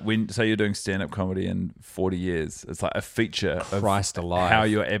think like when, say, you're doing stand-up comedy in 40 years, it's like a feature Christ of alive. how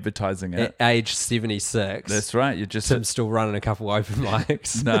you're advertising it? At age 76. That's right. You're just Tim's still running a couple open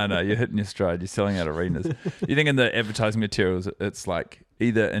mics. No, you're hitting your stride. You're selling out arenas. You think in the advertising materials, it's like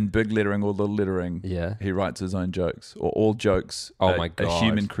either in big lettering or little lettering, he writes his own jokes, or all jokes my God. are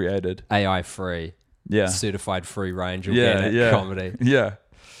human created. AI free. Yeah. Certified free range organic comedy. Yeah.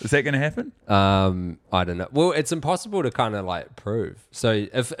 Is that going to happen? I don't know. Well, it's impossible to kind of like prove. So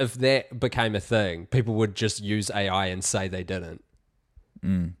if that became a thing, people would just use AI and say they didn't.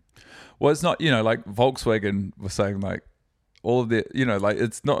 Well, it's not, like Volkswagen was saying, like, all of the, like,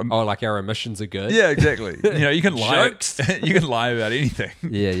 it's not. Oh, like our emissions are good? Yeah, exactly. You can lie. Jokes. You can lie about anything.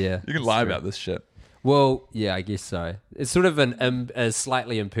 Yeah. You can lie about this shit. Well, yeah, I guess so. It's sort of a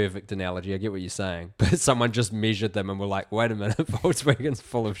slightly imperfect analogy. I get what you're saying. But someone just measured them and were like, wait a minute, Volkswagen's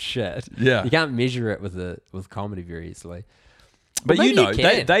full of shit. Yeah. You can't measure it with comedy very easily. But well,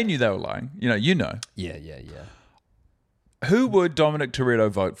 they knew they were lying. Yeah. Yeah. Who would Dominic Toretto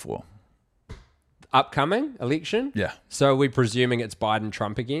vote for? Upcoming election? Yeah. So are we presuming it's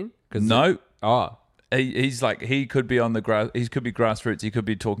Biden-Trump again? No. He's like, he could be on the grass. He could be grassroots. He could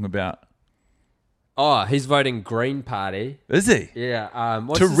be talking about. Oh, he's voting Green Party. Is he? Yeah.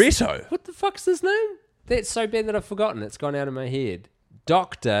 Toretto. What the fuck's his name? That's so bad that I've forgotten. It's gone out of my head.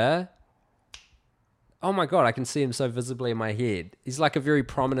 Dr. Oh my God, I can see him so visibly in my head. He's like a very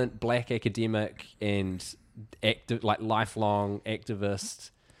prominent black academic and lifelong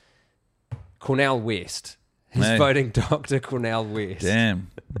activist. Cornel West. He's voting Dr. Cornel West. Damn.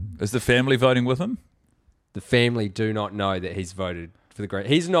 Is the family voting with him? The family do not know that he's voted for the great.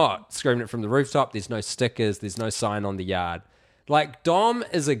 He's not screaming it from the rooftop. There's no stickers. There's no sign on the yard. Like, Dom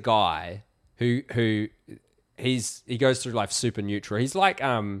is a guy who he goes through life super neutral. He's like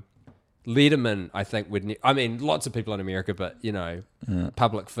Letterman, I think, lots of people in America, but,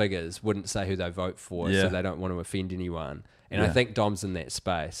 public figures wouldn't say who they vote for, so they don't want to offend anyone. And I think Dom's in that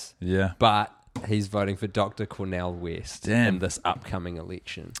space. Yeah. But he's voting for Dr. Cornel West in this upcoming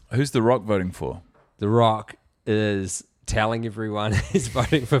election. Who's The Rock voting for? The Rock is telling everyone he's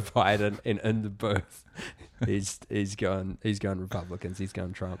voting for Biden, and in the booth, he's going Republicans, he's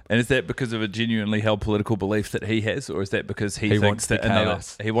going Trump. And is that because of a genuinely held political belief that he has, or is that because he thinks wants the that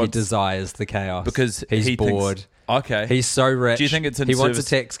chaos? He desires the chaos because he's bored. Okay, he's so rich. Do you think it's in he wants a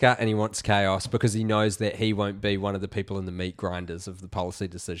tax cut and he wants chaos because he knows that he won't be one of the people in the meat grinders of the policy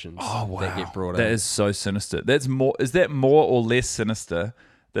decisions that get brought in. That is so sinister. That's more. Is that more or less sinister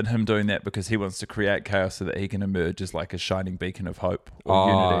than him doing that because he wants to create chaos so that he can emerge as like a shining beacon of hope or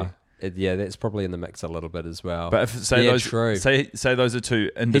unity? Yeah, that's probably in the mix a little bit as well. But if say those are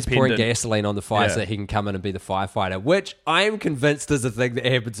two independent. He's pouring gasoline on the fire so that he can come in and be the firefighter, which I am convinced is a thing that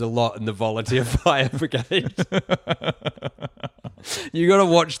happens a lot in the volunteer fire brigade. You got to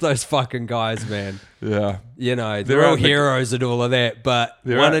watch those fucking guys, man. Yeah, they're all heroes and all of that, but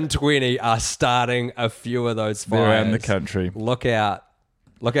 1 in 20 are starting a few of those fires around the country. Look out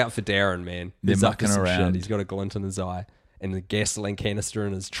for Darren, man. They're He's mucking up to some around. shit. He's got a glint in his eye and the gasoline canister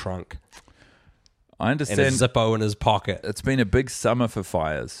in his trunk. I understand. And a Zippo in his pocket. It's been a big summer for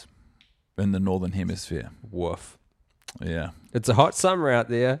fires in the Northern Hemisphere. Woof. Yeah. It's a hot summer out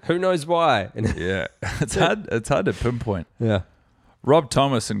there. Who knows why? Yeah. It's hard to pinpoint. Yeah. Rob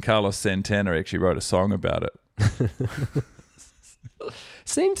Thomas and Carlos Santana actually wrote a song about it.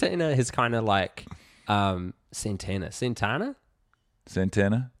 Santana is kind of like Santana.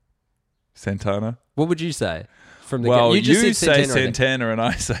 What would you say? From the you say Santana and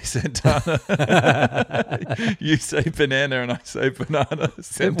I say Santana. You say banana and I say banana.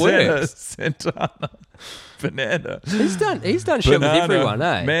 Santana. Banana. He's done shit with everyone,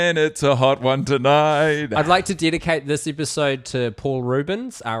 eh? Man, it's a hot one tonight. I'd like to dedicate this episode to Paul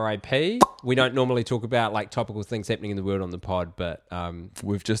Rubens, R.I.P. We don't normally talk about like topical things happening in the world on the pod, but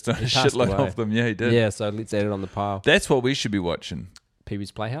we've just done a shitload of them. Yeah, he did. Yeah, so let's add it on the pile. That's what we should be watching.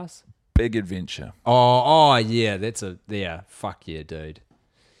 Pee-wee's Playhouse? Big Adventure. Oh yeah, fuck yeah, dude.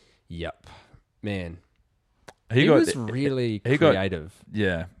 Yep. Man. He was really creative.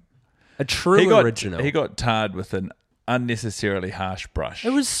 A true original. He got tarred with an unnecessarily harsh brush.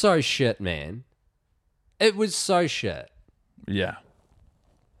 It was so shit, man. It was so shit. Yeah.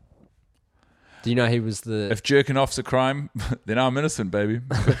 Do you know he was the... If jerking off's a crime, then I'm innocent, baby.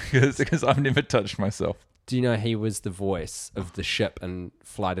 because I've never touched myself. Do you know he was the voice of the ship in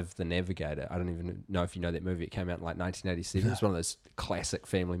Flight of the Navigator? I don't even know if you know that movie. It came out in like 1987. It's one of those classic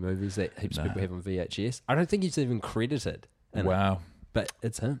family movies that heaps of people have on VHS. I don't think he's even credited. Wow. But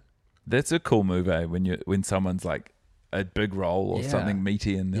it's him. That's a cool movie when someone's like a big role or something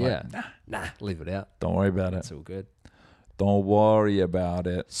meaty and they're like, nah, leave it out. Don't worry about it. It's all good. Don't worry about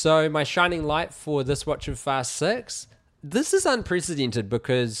it. So my shining light for this watch of Fast 6, this is unprecedented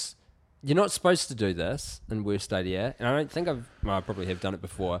because you're not supposed to do this in Worst Idea, and I don't think I probably have done it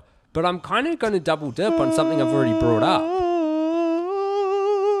before, but I'm kind of going to double dip on something I've already brought up.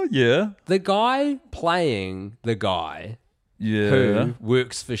 Yeah. The guy playing the guy who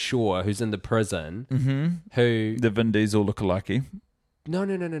works for Shaw, who's in the prison, who... The Vin Diesel lookalike.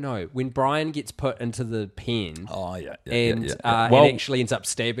 No. When Brian gets put into the pen, and actually ends up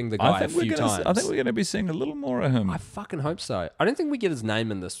stabbing the guy a few times. I think we're going to be seeing a little more of him. I fucking hope so. I don't think we get his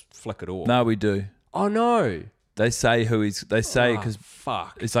name in this flick at all. No, we do. Oh no! They say who he's. They say because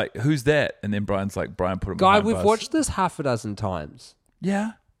fuck. It's like, who's that? And then Brian's like, Brian put him. Guy, we've watched this half a dozen times.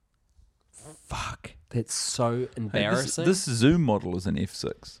 Yeah. Fuck. That's so embarrassing. Hey, this Zoom model is an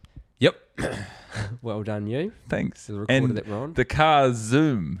F6. Yep. Well done, you. Thanks. The recorder that we're on. The car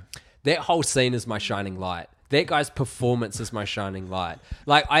Zoom. That whole scene is my shining light. That guy's performance is my shining light.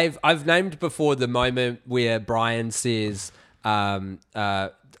 Like I've named before the moment where Brian says, I'll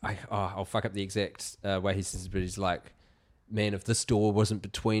fuck up the exact way he says, but he's like, man, if this door wasn't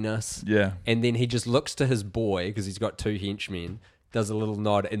between us. Yeah. And then he just looks to his boy because he's got two henchmen, does a little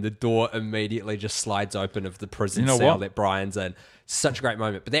nod, and the door immediately just slides open of the prison cell that Brian's in. Such a great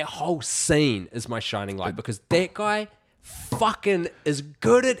moment. But that whole scene is my shining light because that guy fucking is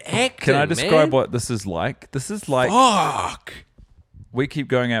good at acting. Can I describe what this is like? This is like... Fuck! We keep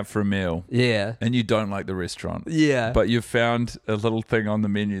going out for a meal. Yeah. And you don't like the restaurant. Yeah. But you've found a little thing on the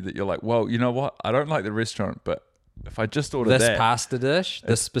menu that you're like, well, you know what? I don't like the restaurant, but if I just order this that... pasta dish,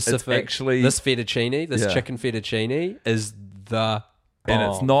 this specific... actually, this fettuccine, this chicken fettuccine is the And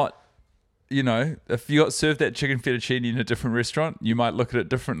it's not, if you got served that chicken fettuccine in a different restaurant, you might look at it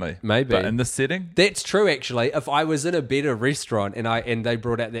differently. Maybe. But in this setting? That's true, actually. If I was in a better restaurant and they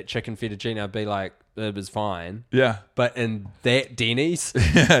brought out that chicken fettuccine, I'd be like, it was fine. Yeah. But in that Denny's,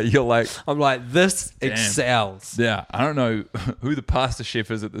 you're like... I'm like, this damn. excels. Yeah. I don't know who the pasta chef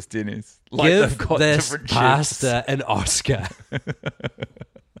is at this Denny's. Give they've got this different pasta an Oscar.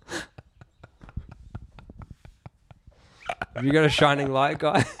 Have you got a shining light,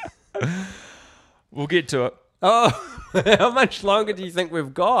 guy? We'll get to it. Oh, how much longer do you think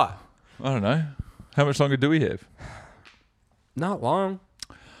we've got? I don't know. How much longer do we have? Not long.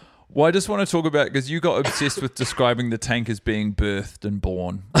 Well, I just want to talk about, because you got obsessed with describing the tank as being birthed and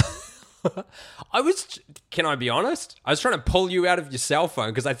born. Can I be honest? I was trying to pull you out of your cell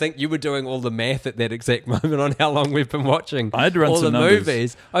phone because I think you were doing all the math at that exact moment on how long we've been watching I had to run all some the numbers.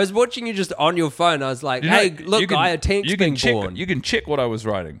 movies. I was watching you just on your phone. I was like, hey, look, guy, a tank's being born. You can check what I was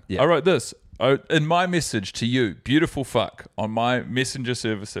writing. Yeah. I wrote this. In my message to you, beautiful fuck, on my messenger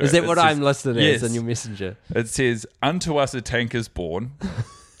service. Is that what I'm listed as yes. in your messenger? It says, unto us a tank is born.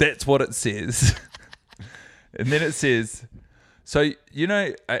 That's what it says. And then it says, so,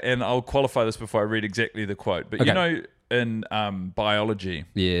 and I'll qualify this before I read exactly the quote, but Okay. in biology,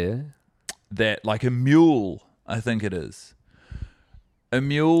 Yeah. that like a mule, I think it is, a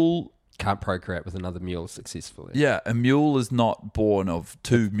mule... Can't procreate with another mule successfully. Yeah, a mule is not born of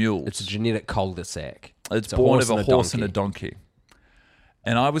two mules. It's a genetic cul-de-sac. It's a born horse of a and a horse and a donkey. donkey.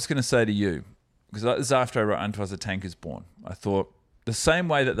 And I was going to say to you, because this is after I wrote Unto Us a Tank is Born, I thought, the same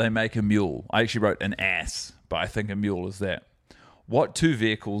way that they make a mule, I actually wrote an ass, but I think a mule is that. What two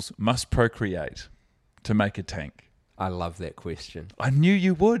vehicles must procreate to make a tank? I love that question. I knew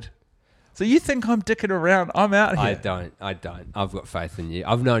you would. So you think I'm dicking around? I'm out here. I don't. I've got faith in you.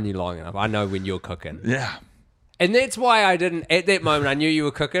 I've known you long enough. I know when you're cooking. Yeah. And that's why I didn't, at that moment, I knew you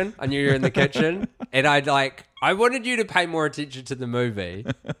were cooking. I knew you were in the kitchen. And I wanted you to pay more attention to the movie.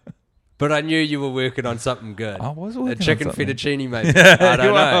 But I knew you were working on something good. I was working on a chicken something. fettuccine, maybe. I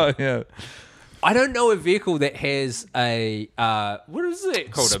don't know. Yeah. I don't know a vehicle that has a, what is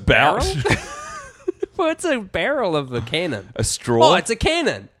it called? Spout. A barrel? Well, it's a barrel of a cannon. A straw? Oh, it's a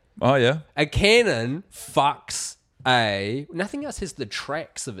cannon. Oh, yeah. A cannon fucks nothing else has the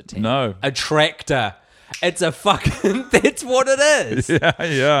tracks of a tank. No. A tractor. It's a fucking, that's what it is.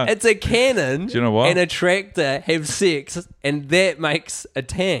 Yeah. It's a cannon. Do you know what? And a tractor have sex, and that makes a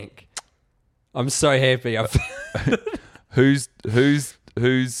tank. I'm so happy. Who's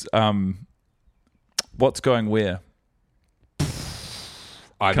what's going where?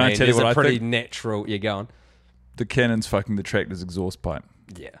 I Can I mean, tell you there's what a I pretty think? natural, you're going. The cannon's fucking the tractor's exhaust pipe.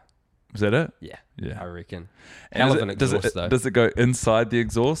 Yeah. Is that it? Yeah. I reckon. And Hell is of an it- does exhaust, it, though. Does it go inside the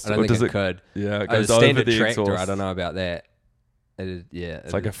exhaust? I don't or think does it could. Yeah, it A goes over standard the tractor, exhaust. I don't know about that.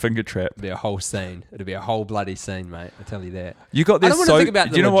 It's like a finger trap. It'd be a whole scene. It'd be a whole bloody scene, mate. I tell you that. You got I this don't wanna so. think about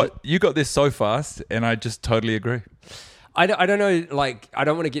Do the you know logi- what? You got this so fast, and I just totally agree. I don't know, like, I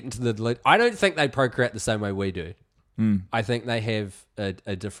don't want to get into the... I don't think they procreate the same way we do. I think they have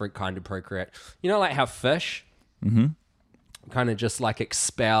a different kind of procreate. You know, like how fish kind of just, like,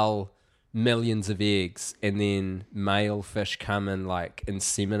 expel millions of eggs, and then male fish come and, like,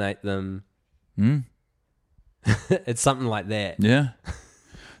 inseminate them. It's something like that. Yeah,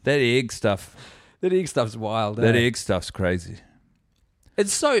 that egg stuff. That egg stuff's wild. That eh? egg stuff's crazy.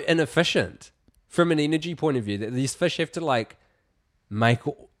 It's so inefficient from an energy point of view that these fish have to like make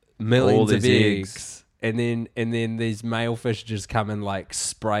millions of these eggs, and then these male fish just come and like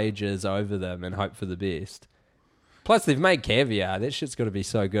spray jizz over them and hope for the best. Plus, they've made caviar. That shit's got to be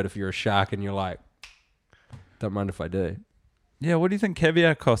so good if you're a shark and you're like, don't mind if I do. Yeah, what do you think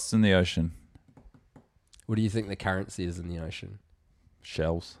caviar costs in the ocean? What do you think the currency is in the ocean?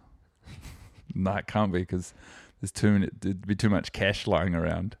 Shells. No, it can't be because there'd be too much cash lying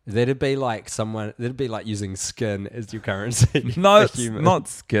around. That'd be like using skin as your currency. No, for it's human. not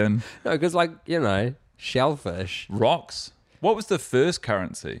skin. No, because like, you know, shellfish. Rocks. What was the first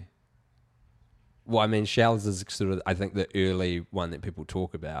currency? Well, I mean, shells is sort of, I think, the early one that people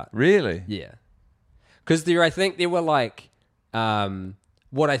talk about. Really? Yeah. Because I think there were like,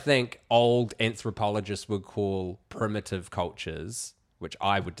 what I think old anthropologists would call primitive cultures, which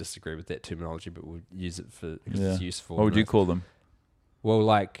I would disagree with that terminology, but would use it for because it's useful. What would you call them? Well,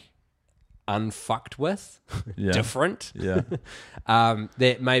 like unfucked with, Yeah. different. Yeah.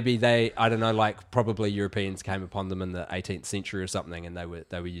 That maybe I don't know, like probably Europeans came upon them in the 18th century or something, and they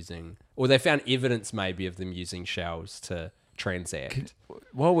were using, or they found evidence maybe of them using shells to transact.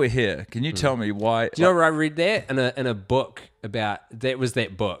 While we're here, can you tell me why? Do you know where I read that in a book about that? Was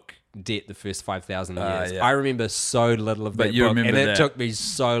that book debt the first 5,000 years. Yeah. I remember so little of that you book, and remember it took me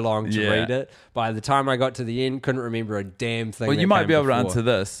so long to read it. By the time I got to the end, couldn't remember a damn thing. Well, that you might came be able to before. answer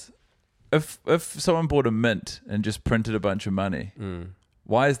this. If someone bought a mint and just printed a bunch of money,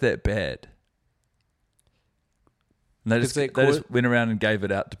 why is that bad? And they just went around and gave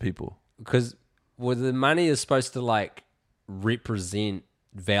it out to people. Because the money is supposed to like represent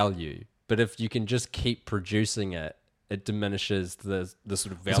value, but if you can just keep producing it, it diminishes the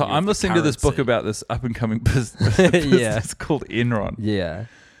sort of value. So I'm listening to this book about this up and coming business. It's called Enron. Yeah.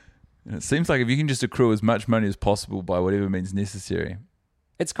 And it seems like if you can just accrue as much money as possible by whatever means necessary.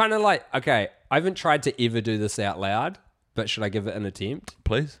 It's kind of like, okay, I haven't tried to ever do this out loud, but should I give it an attempt?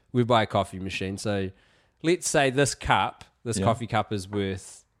 Please. We buy a coffee machine. So let's say this coffee cup is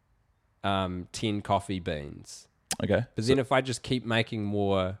worth 10 coffee beans. Okay. But then if I just keep making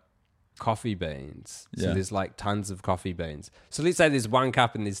more coffee beans, so there's like tons of coffee beans. So let's say there's 1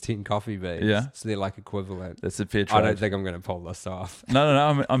 cup and there's 10 coffee beans. Yeah. So they're like equivalent. That's a fair trade. I don't think I'm going to pull this off.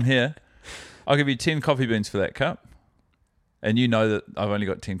 No, I'm here. I'll give you 10 coffee beans for that cup. And you know that I've only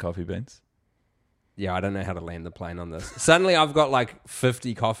got 10 coffee beans. Yeah, I don't know how to land the plane on this. Suddenly I've got like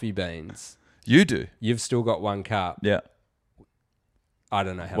 50 coffee beans. You do? You've still got 1 cup. Yeah. I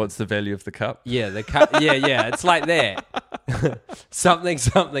don't know how. What's the value of the cup? Yeah, the cup. Yeah, it's like that.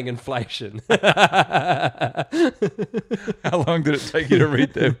 something inflation. How long did it take you to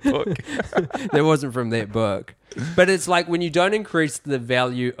read that book? That wasn't from that book. But it's like when you don't increase the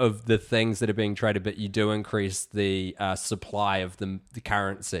value of the things that are being traded, but you do increase the supply of the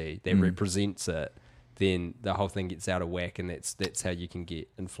currency that represents it, then the whole thing gets out of whack, and that's how you can get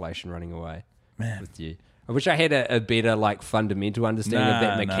inflation running away with you. I wish I had a better like fundamental understanding of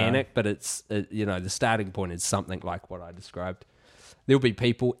that mechanic, but it's the starting point is something like what I described. There'll be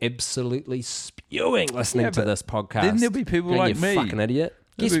people absolutely spewing listening to this podcast. Then there'll be people like me. You fucking idiot.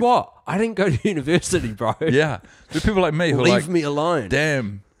 Guess what? I didn't go to university, bro. Yeah. There's people like me who are like, leave me alone.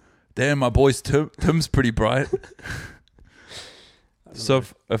 Damn, my boy's Tim's pretty bright. So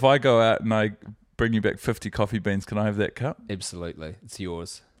if I go out and I bring you back 50 coffee beans, can I have that cup? Absolutely. It's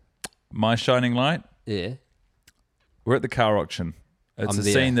yours. My shining light? Yeah. We're at the car auction. It's a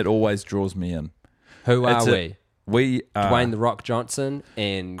there. scene that always draws me in. Who are we? We are Dwayne The Rock Johnson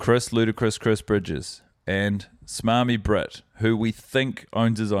and Chris Bridges and Smarmy Britt, who we think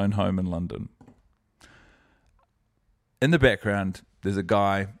owns his own home in London. In the background, there's a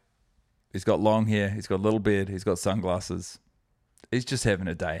guy. He's got long hair. He's got a little beard. He's got sunglasses. He's just having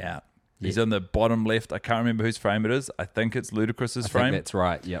a day out. Yeah. He's on the bottom left. I can't remember whose frame it is. I think it's Ludacris's frame. I think that's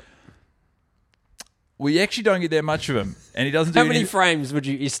right. Yep. We actually don't get that much of him, and he doesn't do How many frames would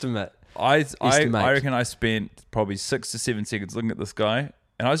you estimate? I reckon I spent probably 6 to 7 seconds looking at this guy,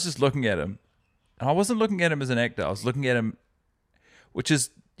 and I was just looking at him. And I wasn't looking at him as an actor. I was looking at him, which is,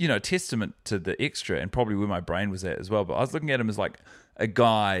 testament to the extra and probably where my brain was at as well. But I was looking at him as like a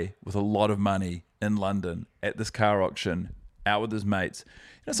guy with a lot of money in London at this car auction, out with his mates.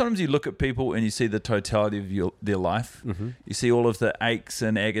 Sometimes you look at people and you see the totality of their life. Mm-hmm. You see all of the aches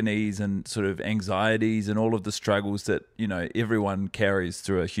and agonies and sort of anxieties and all of the struggles that, everyone carries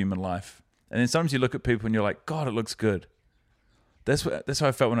through a human life. And then sometimes you look at people and you're like, God, it looks good. That's how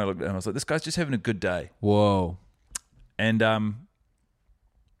I felt when I looked at him. I was like, this guy's just having a good day. Whoa. And, how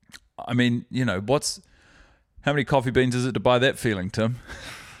many coffee beans is it to buy that feeling, Tim?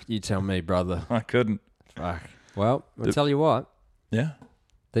 You tell me, brother. I couldn't. Fuck. Well, I'll tell you what. Yeah.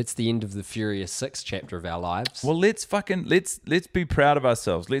 That's the end of the Furious 6 chapter of our lives. Well, let's be proud of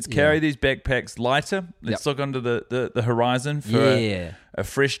ourselves. Let's carry these backpacks lighter. Let's look under the horizon for a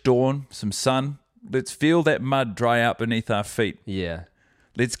fresh dawn, some sun. Let's feel that mud dry out beneath our feet. Yeah.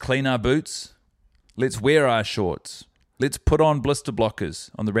 Let's clean our boots. Let's wear our shorts. Let's put on blister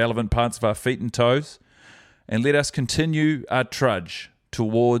blockers on the relevant parts of our feet and toes. And let us continue our trudge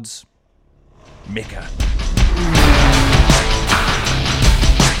towards Mecca.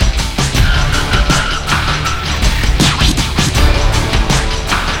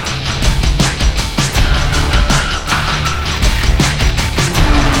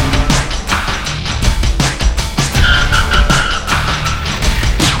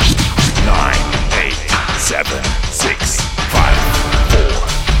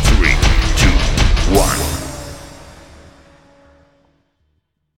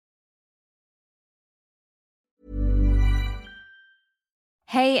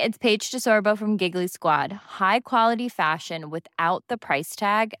 Hey, it's Paige DeSorbo from Giggly Squad. High quality fashion without the price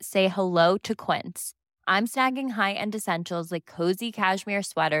tag. Say hello to Quince. I'm snagging high-end essentials like cozy cashmere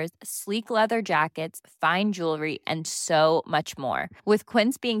sweaters, sleek leather jackets, fine jewelry, and so much more. With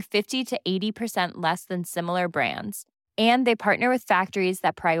Quince being 50 to 80% less than similar brands. And they partner with factories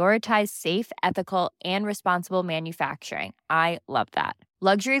that prioritize safe, ethical, and responsible manufacturing. I love that.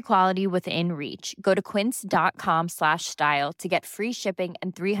 Luxury quality within reach. Go to quince.com/style to get free shipping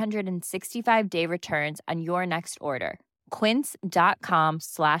and 365-day returns on your next order.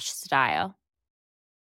 Quince.com/style.